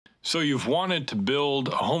So you've wanted to build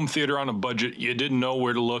a home theater on a budget, you didn't know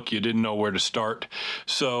where to look, you didn't know where to start.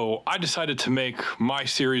 So I decided to make my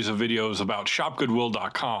series of videos about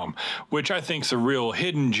shopgoodwill.com, which I think is a real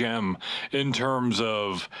hidden gem in terms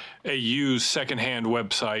of a used secondhand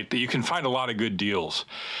website that you can find a lot of good deals.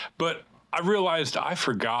 But I realized I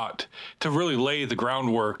forgot to really lay the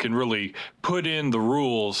groundwork and really put in the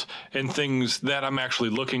rules and things that I'm actually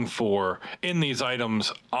looking for in these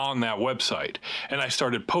items on that website. And I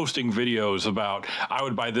started posting videos about, I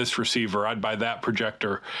would buy this receiver, I'd buy that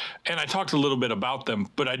projector. And I talked a little bit about them,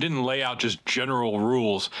 but I didn't lay out just general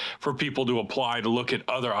rules for people to apply to look at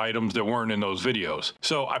other items that weren't in those videos.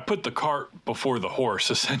 So I put the cart before the horse,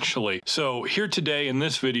 essentially. So here today in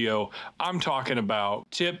this video, I'm talking about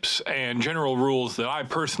tips and general rules that I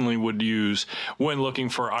personally would use when looking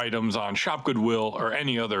for items on Shop Goodwill or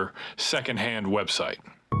any other secondhand website.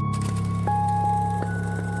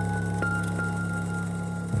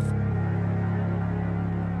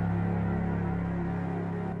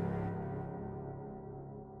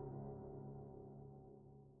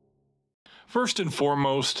 First and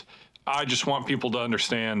foremost, I just want people to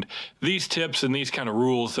understand these tips and these kind of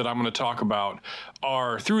rules that I'm going to talk about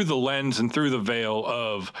are through the lens and through the veil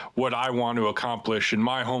of what I want to accomplish in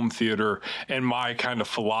my home theater and my kind of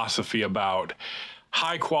philosophy about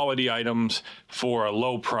high quality items for a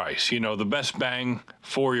low price, you know, the best bang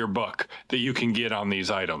for your buck that you can get on these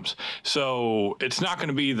items. So it's not going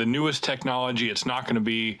to be the newest technology. It's not going to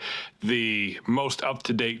be the most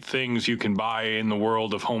up-to-date things you can buy in the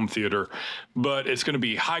world of home theater, but it's going to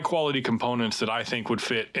be high quality components that I think would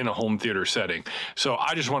fit in a home theater setting. So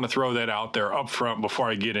I just want to throw that out there up front before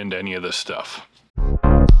I get into any of this stuff.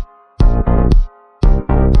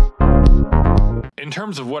 In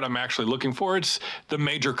terms of what I'm actually looking for, it's the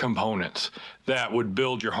major components that would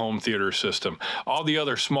build your home theater system. All the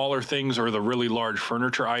other smaller things or the really large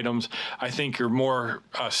furniture items, I think you're more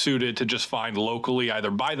suited to just find locally,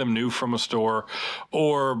 either buy them new from a store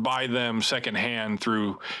or buy them secondhand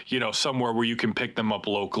through, you know, somewhere where you can pick them up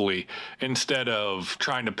locally instead of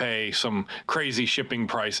trying to pay some crazy shipping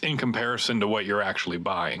price in comparison to what you're actually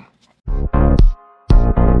buying.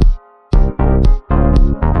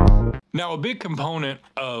 Now, a big component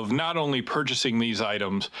of not only purchasing these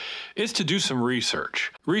items is to do some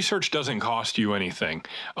research. Research doesn't cost you anything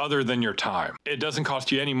other than your time. It doesn't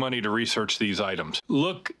cost you any money to research these items.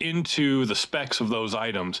 Look into the specs of those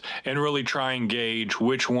items and really try and gauge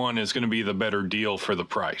which one is going to be the better deal for the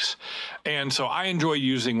price. And so I enjoy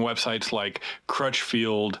using websites like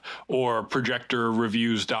Crutchfield or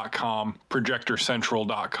ProjectorReviews.com,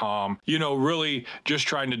 ProjectorCentral.com, you know, really just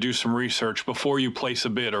trying to do some research before you place a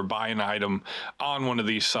bid or buy an item on one of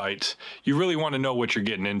these sites. You really want to know what you're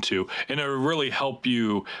getting into, and it'll really help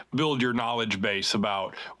you build your knowledge base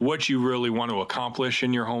about what you really want to accomplish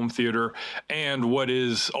in your home theater and what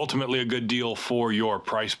is ultimately a good deal for your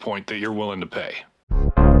price point that you're willing to pay.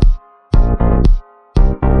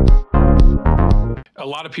 A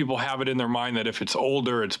lot of people have it in their mind that if it's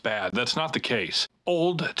older, it's bad. That's not the case.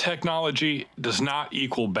 Old technology does not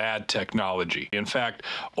equal bad technology. In fact,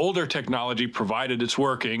 older technology, provided it's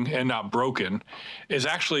working and not broken, is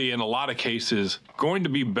actually in a lot of cases going to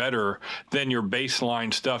be better than your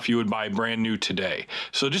baseline stuff you would buy brand new today.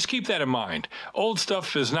 So just keep that in mind. Old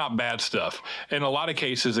stuff is not bad stuff. In a lot of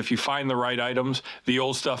cases, if you find the right items, the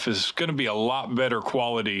old stuff is going to be a lot better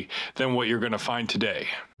quality than what you're going to find today.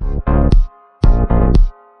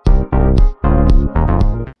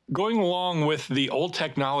 Going along with the old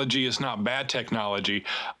technology is not bad technology,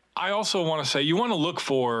 I also want to say you want to look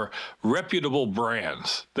for reputable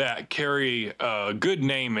brands that carry a good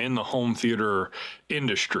name in the home theater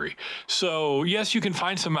industry. So yes, you can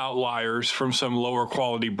find some outliers from some lower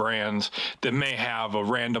quality brands that may have a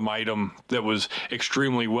random item that was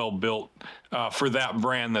extremely well built for that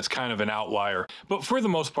brand that's kind of an outlier. But for the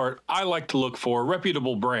most part, I like to look for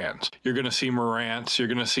reputable brands. You're going to see Marantz, you're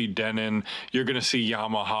going to see Denon, you're going to see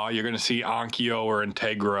Yamaha, you're going to see Onkyo or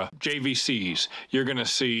Integra, JVCs, you're going to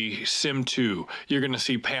see Sim2, you're going to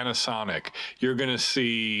see Panasonic, you're going to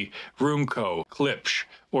see Roomco, Klipsch,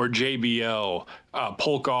 or JBL,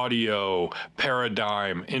 Polk Audio,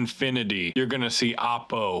 Paradigm, Infinity. You're going to see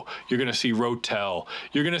Oppo. You're going to see Rotel.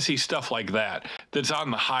 You're going to see stuff like that that's on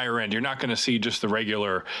the higher end. You're not going to see just the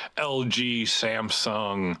regular LG,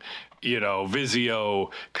 Samsung, you know,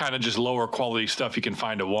 Vizio, kind of just lower quality stuff you can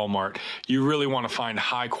find at Walmart. You really want to find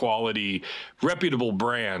high quality, reputable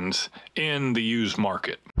brands in the used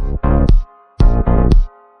market.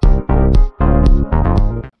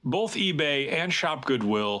 Both eBay and Shop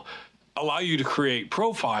Goodwill allow you to create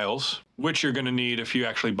profiles which you're going to need if you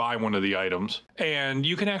actually buy one of the items. And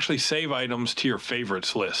you can actually save items to your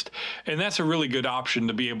favorites list. And that's a really good option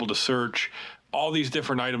to be able to search all these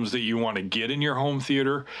different items that you want to get in your home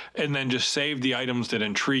theater, and then just save the items that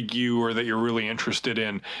intrigue you or that you're really interested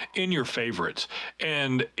in your favorites.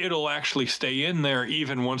 And it'll actually stay in there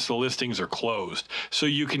even once the listings are closed. So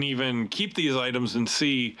you can even keep these items and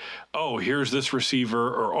see, oh, here's this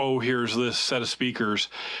receiver, or oh, here's this set of speakers.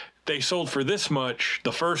 They sold for this much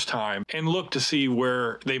the first time, and look to see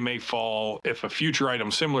where they may fall if a future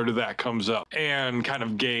item similar to that comes up, and kind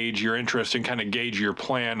of gauge your interest and kind of gauge your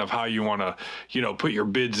plan of how you want to, put your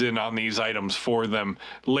bids in on these items for them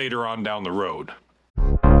later on down the road.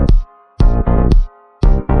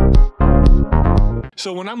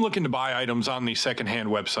 So when I'm looking to buy items on these secondhand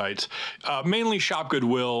websites, mainly Shop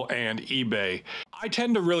Goodwill and eBay, I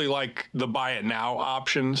tend to really like the buy it now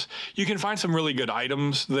options. You can find some really good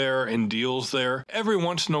items there and deals there. Every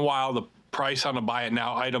once in a while, the price on a buy it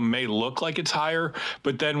now item may look like it's higher,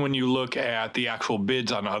 but then when you look at the actual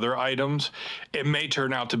bids on other items, it may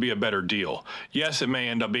turn out to be a better deal. Yes, it may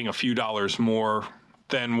end up being a few dollars more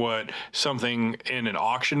than what something in an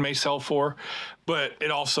auction may sell for, but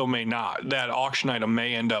it also may not. That auction item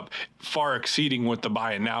may end up far exceeding what the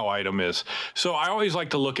buy it now item is. So I always like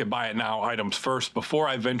to look at buy it now items first before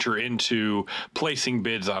I venture into placing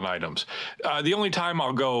bids on items. The only time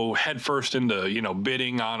I'll go head first into,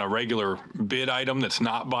 bidding on a regular bid item that's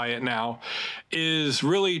not buy it now is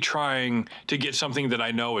really trying to get something that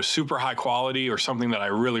I know is super high quality or something that I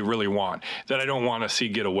really, really want, that I don't want to see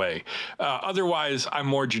get away. Otherwise, I'm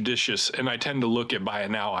more judicious and I tend to look at buy it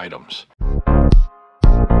now items.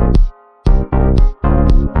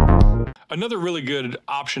 Another really good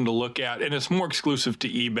option to look at, and it's more exclusive to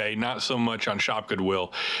eBay, not so much on Shop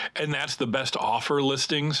Goodwill, and that's the best offer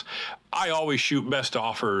listings. I always shoot best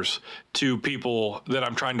offers to people that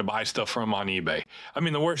I'm trying to buy stuff from on eBay. I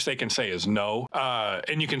mean, the worst they can say is no,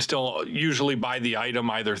 and you can still usually buy the item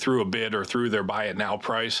either through a bid or through their buy it now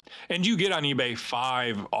price. And you get on eBay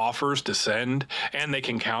 5 offers to send, and they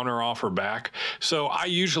can counter offer back. So I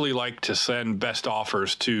usually like to send best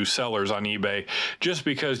offers to sellers on eBay just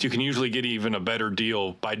because you can usually get even a better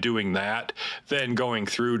deal by doing that than going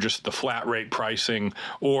through just the flat rate pricing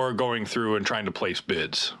or going through and trying to place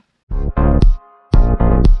bids.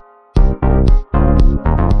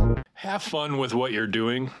 Have fun with what you're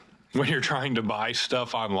doing when you're trying to buy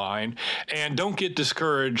stuff online, and don't get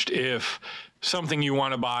discouraged if something you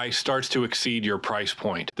want to buy starts to exceed your price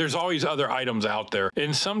point. There's always other items out there,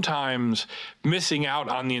 and sometimes missing out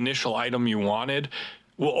on the initial item you wanted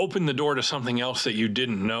will open the door to something else that you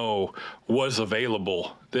didn't know was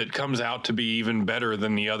available that comes out to be even better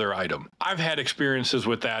than the other item. I've had experiences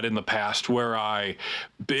with that in the past where I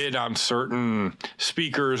bid on certain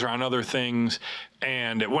speakers or on other things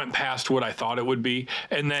and it went past what I thought it would be.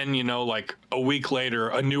 And then, like a week later,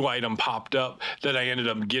 a new item popped up that I ended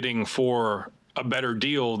up getting for a better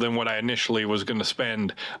deal than what I initially was going to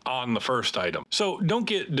spend on the first item. So don't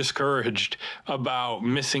get discouraged about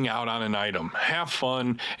missing out on an item. Have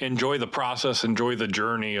fun, enjoy the process, enjoy the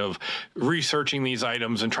journey of researching these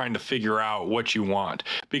items and trying to figure out what you want,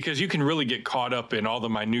 because you can really get caught up in all the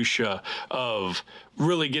minutia of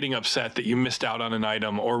really getting upset that you missed out on an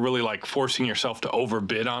item, or really like forcing yourself to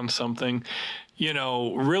overbid on something.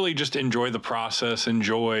 Really just enjoy the process,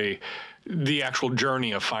 enjoy the actual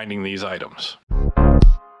journey of finding these items.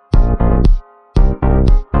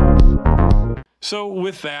 So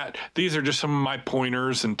with that, these are just some of my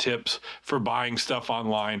pointers and tips for buying stuff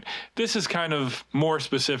online. This is kind of more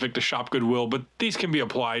specific to Shop Goodwill, but these can be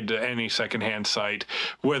applied to any secondhand site,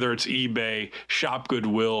 whether it's eBay, Shop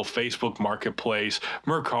Goodwill, Facebook Marketplace,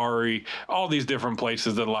 Mercari, all these different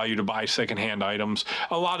places that allow you to buy secondhand items.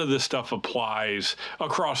 A lot of this stuff applies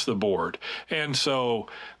across the board. And so,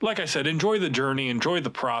 like I said, enjoy the journey, enjoy the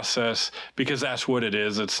process, because that's what it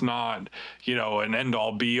is. It's not, an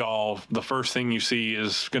end-all be-all. The first thing you see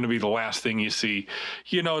is going to be the last thing you see.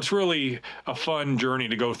 It's really a fun journey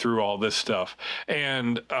to go through all this stuff.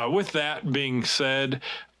 And with that being said,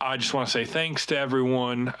 I just want to say thanks to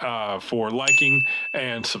everyone for liking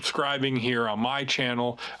and subscribing here on my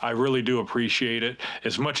channel. I really do appreciate it.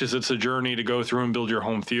 As much as it's a journey to go through and build your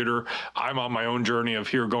home theater, I'm on my own journey of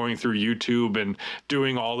here going through YouTube and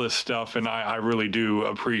doing all this stuff, and I really do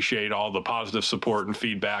appreciate all the positive support and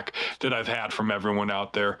feedback that I've had from everyone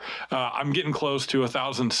out there. I'm getting close to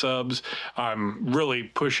 1,000 subs. I'm really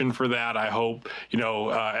pushing for that. I hope,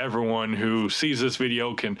 everyone who sees this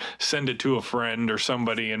video can send it to a friend or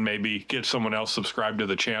somebody and maybe get someone else subscribed to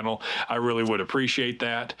the channel. I really would appreciate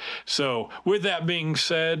that. So with that being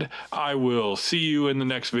said, I will see you in the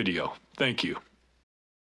next video. Thank you.